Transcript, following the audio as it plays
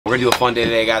We're gonna do a fun day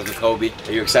today, guys, with Kobe.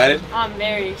 Are you excited? I'm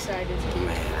very excited.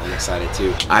 Man, I'm excited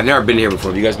too. I've never been here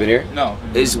before. Have you guys been here? No.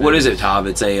 What is it, Tom?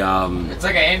 It's a It's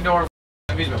like an indoor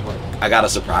amusement park. I got a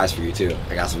surprise for you too.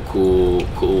 I got some cool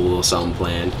little something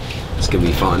planned. It's gonna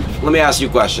be fun. Let me ask you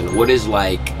a question. What is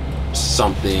like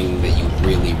something that you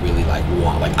really like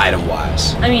want, like item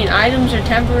wise? I mean, items are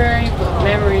temporary, but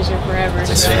memories are forever.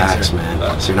 It's facts, man.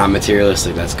 So you're not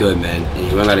materialistic. That's good, man. And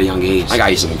you learn at a young age. I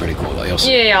got you something pretty cool though. You'll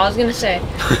see. Yeah, I was gonna say.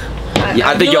 Yeah,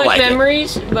 I think do you'll like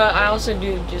memories, but I also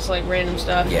do just like random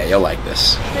stuff. Yeah, you'll like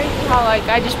this. Crazy how like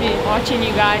I just be watching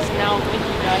you guys and now I'm with you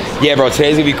guys. Yeah, bro.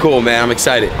 Today's gonna be cool, man. I'm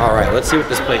excited. All right, let's see what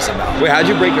this place is about. Wait, how'd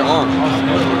you break your arm?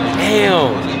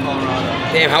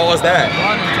 Damn, how was that?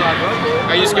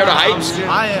 Are you scared of heights?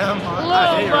 I am.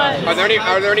 Are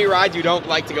there any rides you don't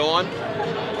like to go on?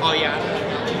 Oh yeah.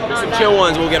 There's some chill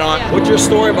ones we'll get on. Yeah. What's your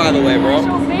story, by the way, bro?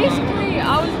 So basically,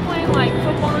 I was playing like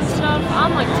football and stuff.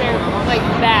 I'm like terrible, like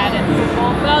bad at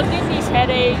football. But I was getting these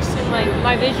headaches and like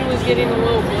my vision was getting a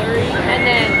little blurry. And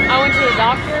then I went to the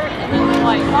doctor and then they're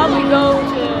like, probably go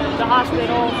to the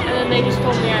hospital. And then they just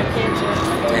told me I have cancer.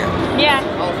 Damn. Yeah,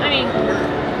 I mean,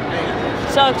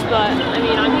 sucks, but I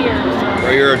mean, I'm here. So.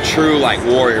 Bro, you're a true like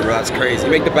warrior, bro. That's crazy.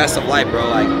 You make the best of life, bro.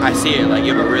 Like I see it. Like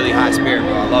you have a really high spirit,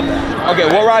 bro. I love that. Okay,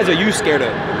 what rides are you scared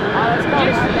of? Let's go.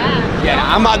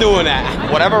 Yeah, I'm not doing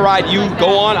that. Whatever ride you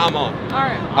go on, I'm on.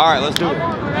 All right, let's do it.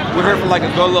 We're here for like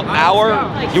a good little hour.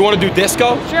 You want to do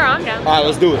disco? Sure, I'm down. All right,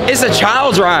 let's do it. It's a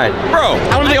child's ride, bro.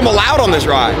 I don't think I'm allowed on this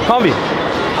ride. Conby.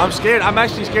 I'm scared. I'm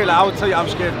actually scared. I would tell you I'm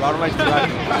scared, but I don't like to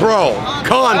ride. Bro,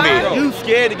 Conby. You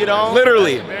scared to get on?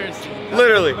 Literally.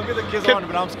 Literally. Look at the kids on it,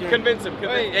 but I'm scared. Convince him.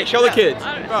 Hey, show the kids.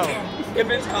 Bro,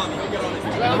 Convince Conby. He'll get on this.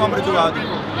 what do you want me to do, Adin?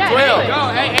 Yeah, 12. Go,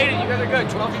 hey, Adin, you guys are good.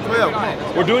 12 and 12, come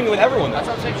on. We're doing it with everyone. That's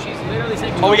what I'm saying. She's literally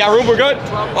saying. Oh, we got room? We're good?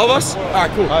 All of us? All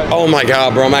right, cool. Oh my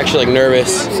God, bro. I'm actually like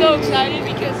nervous. I'm so excited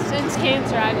because since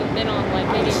cancer, I haven't been on like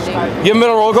anything. You haven't been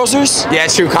on roller coasters? Yeah,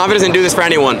 it's true. Conby doesn't do this for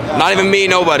anyone. Not even me,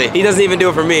 nobody. He doesn't even do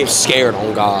it for me. I'm scared,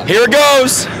 oh God. Here it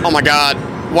goes. Oh my God.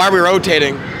 Why are we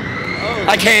rotating?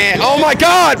 I can't. Oh my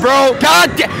God, bro.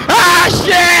 God damn. Ah,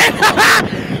 shit.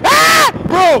 Ah,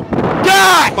 bro.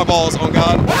 God. My balls, oh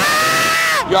God.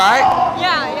 Ah! You all right?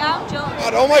 Yeah, I'm chilling.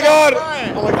 Oh my God.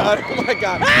 Oh my God. Oh my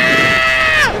God.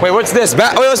 Ah! Wait, what's this?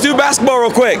 Wait, let's do basketball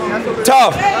real quick.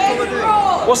 Tough.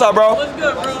 What's up, bro? What's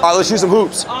good, bro? All right, let's shoot some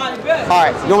hoops. All All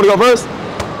right, you want me to go first?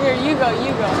 Here, you go.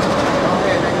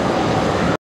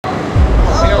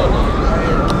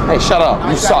 Hey, shut up.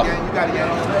 You suck.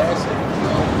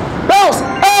 Bounce!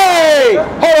 Hey!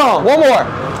 Hold on, one more.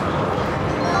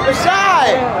 The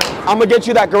shot! I'm gonna get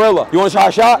you that gorilla. You wanna try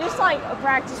a shot? Just like a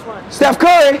practice one. Steph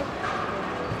Curry!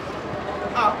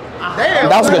 Damn.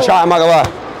 That was a good shot, I'm not gonna lie.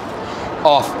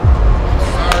 Off.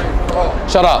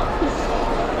 Shut up.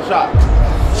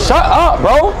 Shut up,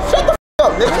 bro. Shut the f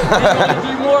up,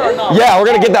 nigga. Yeah, we're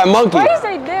gonna get that monkey. Why do you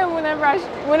say damn whenever I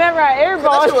airball?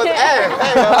 All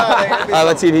right,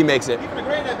 let's see if he makes it.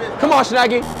 Come on,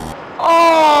 Shnaggy.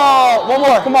 Oh, one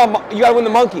more. Come on, you gotta win the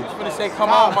monkey. I'm gonna say, come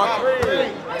on, monkey.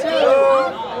 3, 2, 1.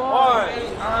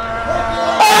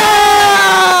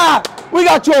 Ah! We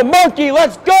got you a monkey.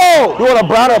 Let's go. You want a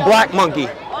brown or black monkey?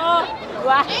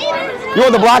 Black. You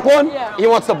want the black one? Yeah. He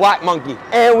wants the black monkey.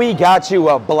 And we got you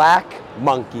a black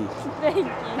monkey. Thank you.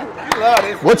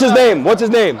 What's his name? What's his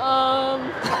name? What's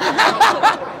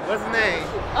his name?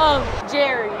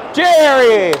 Jerry.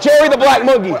 Jerry the black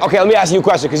monkey. Okay, let me ask you a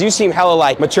question, because you seem hella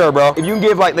like mature, bro. If you can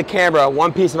give like the camera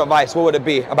one piece of advice, what would it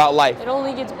be about life? It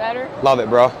only gets better. Love it,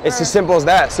 bro. It's as simple as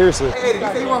that, seriously. Hey, you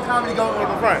say you want comedy to go in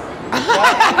the front. You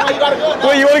gotta do it now.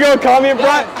 Wait, you want to go with Conby in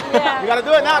front? Yeah. You gotta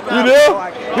do it now. You do?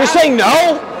 You're saying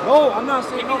no? No, I'm not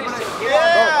saying no.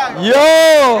 Yeah.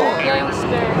 Yo!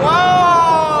 Gangster.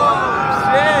 Whoa!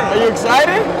 Are you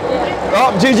excited?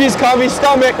 Oh, Gigi's Conby's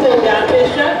stomach.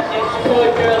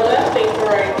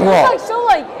 Like so,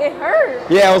 like it hurt.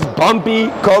 Yeah, it was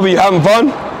bumpy. Kobe, you having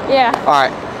fun? Yeah. All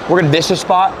right, we're gonna dish this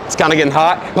spot. It's kind of getting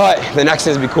hot, but the next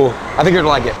thing is be cool. I think you're gonna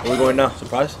like it. Where we going now?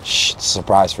 Surprise? Shh, it's a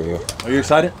surprise for you. Are you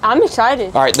excited? I'm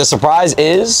excited. All right, the surprise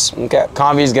is, okay,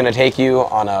 Conby's gonna take you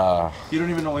on a... You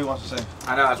don't even know what he wants to say.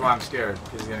 I know, that's why I'm scared.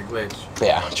 He's gonna glitch.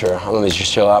 Yeah, true. Let me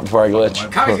just chill out before I glitch.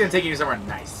 Conby's gonna take you somewhere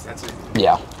nice. That's it.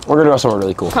 Yeah, we're gonna do somewhere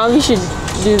really cool. Conby should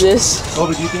do this.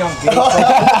 Kobe, do you think I'm good?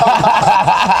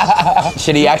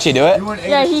 Should he actually do it?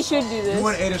 Yeah, he should do this. You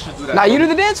and Adin should do that. Nah, you do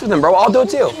the dance with him, bro. I'll do it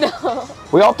too. No.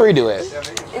 We all three do it.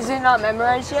 Is it not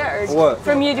memorized yet, or What?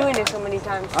 from you doing it so many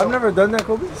times? I've never done that,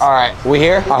 Kobe. All right, we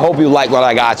here? I hope you like what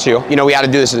I got you. You know, we had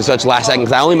to do this in such last second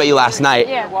because I only met you last night.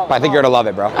 Yeah. But I think you're gonna love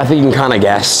it, bro. I think you can kind of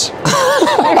guess.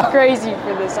 You're crazy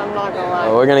for this. I'm not gonna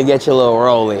lie. We're gonna get you a little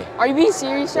rolly. Are you being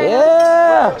serious right now?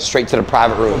 Yeah. Straight to the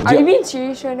private room. Are you being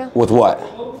serious right now? With what?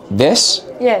 This?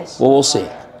 Yes. Well, we'll see.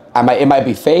 It might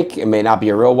be fake. It may not be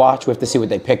a real watch. We have to see what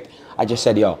they picked. I just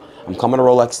said, yo, I'm coming to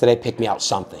Rolex today. Pick me out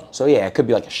something. So yeah, it could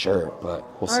be like a shirt, but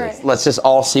we'll see. Right. Let's just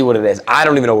all see what it is. I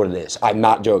don't even know what it is. I'm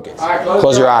not joking. All right,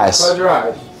 Close your eyes. Close your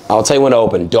eyes. I'll tell you when to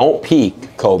open. Don't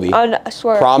peek, Kobe. I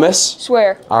swear. Promise?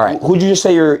 Swear. All right. Who'd you just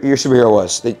say your superhero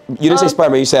was? You didn't say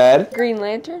Spider-Man. You said? Green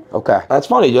Lantern. Okay. That's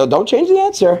funny. Yo, don't change the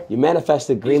answer. You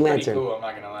manifested Green Lantern. Cool, I'm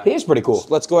not gonna lie. He is pretty cool.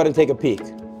 Let's go ahead and take a peek,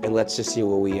 and let's just see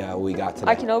what we got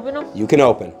today. I can open them? You can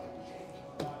open.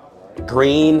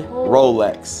 Green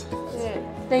Rolex. Yeah.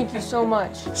 Thank you so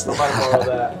much.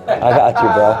 I got you,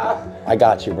 bro. I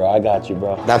got you, bro. I got you,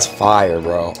 bro. That's fire,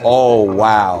 bro. Oh,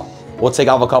 wow. We'll take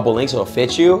off a couple links. It'll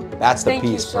fit you. That's the Thank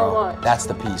you piece, so bro. much. That's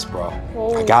the piece, bro.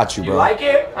 Oh. I got you, bro. You like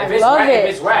it? I If it's love whack, it. If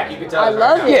it's whack, you can tell I us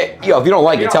love right now. it. Yeah, yo, if you don't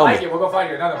like If you it, don't tell like me. it, we'll go find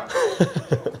you another one.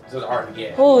 This is hard to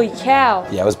get. Holy cow.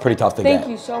 Yeah, it was pretty tough to get. Thank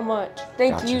you so much.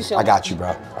 Thank Got you so I much. got you,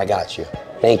 bro. I got you.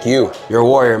 Thank you. You're a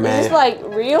warrior, Is man. this like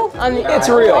real? I mean, It's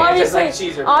real. Obviously, Just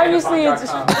like cheeser, obviously it's.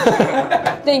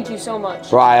 bannerpunk.com. Thank you so much.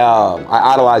 Bro,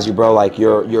 I idolize you, bro. Like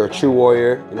you're a true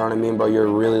warrior. You know what I mean, bro? You're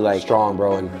really like strong,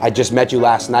 bro. And I just met you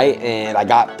last night, and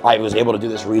I was able to do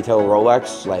this retail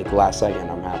Rolex like last second.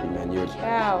 I'm happy, man. You're.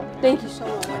 Wow. Thank you so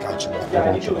much. I got you, bro. I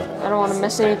got you, bro. I don't want to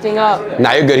mess anything up.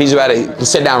 Nah, you're good. He's about to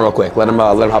sit down real quick. Let him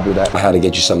help you with that. I had to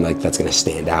get you something like that's gonna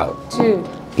stand out. Dude,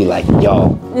 Be like,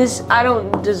 yo, I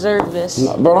don't deserve this.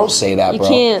 no, bro. Don't say that, You bro.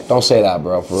 can't. Don't say that,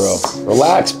 bro. For real.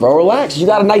 Relax, bro. Relax. You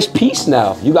got a nice piece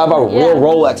now. You got a real Yeah.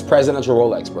 Rolex, presidential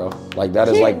Rolex, bro. Like that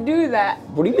is Can't like. do that.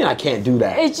 What do you mean I can't do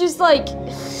that? It's just like,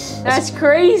 that's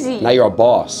crazy. Now you're a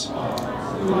boss.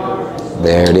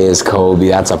 There it is, Kobe.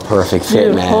 That's a perfect fit,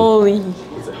 Dude, man. holy.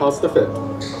 How's the fit?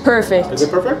 Perfect. Is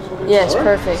it perfect? Yes,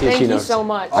 perfect. See if Thank she you knows. so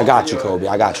much. I got you, Kobe.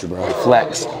 I got you, bro.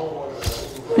 Flex.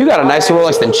 You got a nicer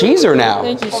Rolex than Cheezer now.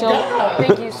 Thank you so much.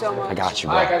 Thank you so much. I got you,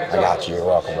 bro. I got you. You're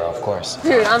welcome, bro. Of course.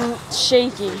 Dude, I'm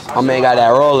shaking. My man got that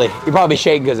rolly. You probably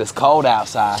shaking because it's cold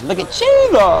outside. Look at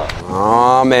Cheezer.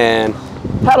 Oh, man.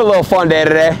 Had a little fun day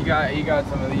today. You got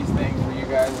some of these things for you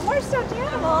guys. More stuffed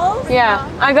animals. Yeah,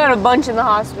 I got a bunch in the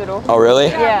hospital. Oh, really?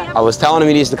 Yeah. I was telling him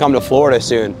he needs to come to Florida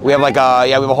soon. We have like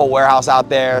we have a whole warehouse out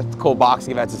there, cool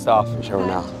boxing events and stuff. Show him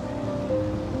now.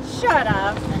 Shut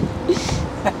up.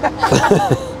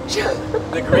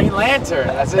 The Green Lantern.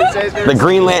 That's what it says there. The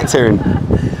Green Lantern.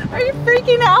 Are you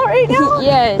freaking out right now?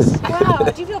 Yes. Wow,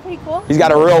 do you feel pretty cool? He's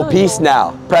got a real piece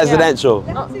now. Presidential.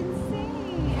 That's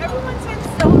insane. Everyone's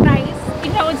been so nice.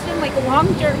 You know, it's been like a long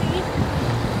journey.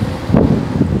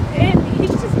 And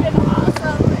he's just been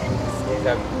awesome.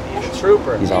 And He's a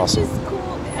trooper. He's it's awesome. just cool.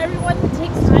 Everyone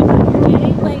takes time out of your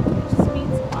day. Like, it just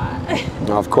means a lot.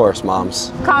 Of course,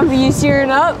 moms. Comfy, you tearing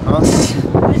up?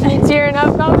 You tearing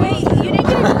up, Comfy? Wait, you didn't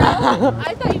get a grill?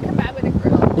 I thought you'd come back with a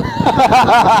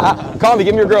grill. Call me,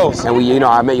 give me your girls. And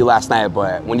I met you last night,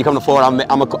 but when you come to Florida,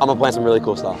 I'm gonna plan some really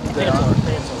cool stuff.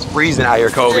 It's freezing out here,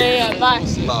 Kobe. Yeah, bye.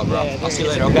 Love, bro. I'll see you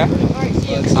later, okay?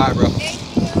 All right, bro.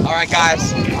 All right,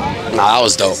 guys. Nah, that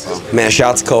was dope, bro. Man,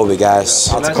 shout out to Kobe, guys.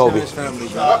 Shout out to Kobe.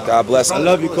 God bless I him.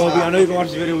 love you, Kobe. I know you can watch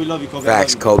this video. We love you, Kobe.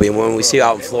 Facts, Kobe. And when we see you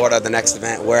out in Florida, the next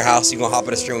event, warehouse, you gonna hop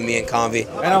in the stream with me and Convy.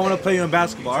 And I want to play you in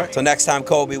basketball, all right? So next time,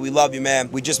 Kobe, we love you, man.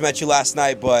 We just met you last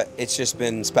night, but it's just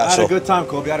been I had special. a good time,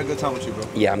 Kobe. I had a good time with you, bro.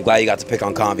 Yeah, I'm glad you got to pick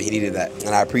on Convy. He needed that.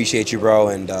 And I appreciate you, bro.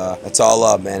 And that's all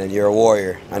love, man. And you're a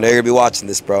warrior. I know you're going to be watching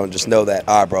this, bro. And just know that.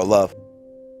 All right, bro. Love.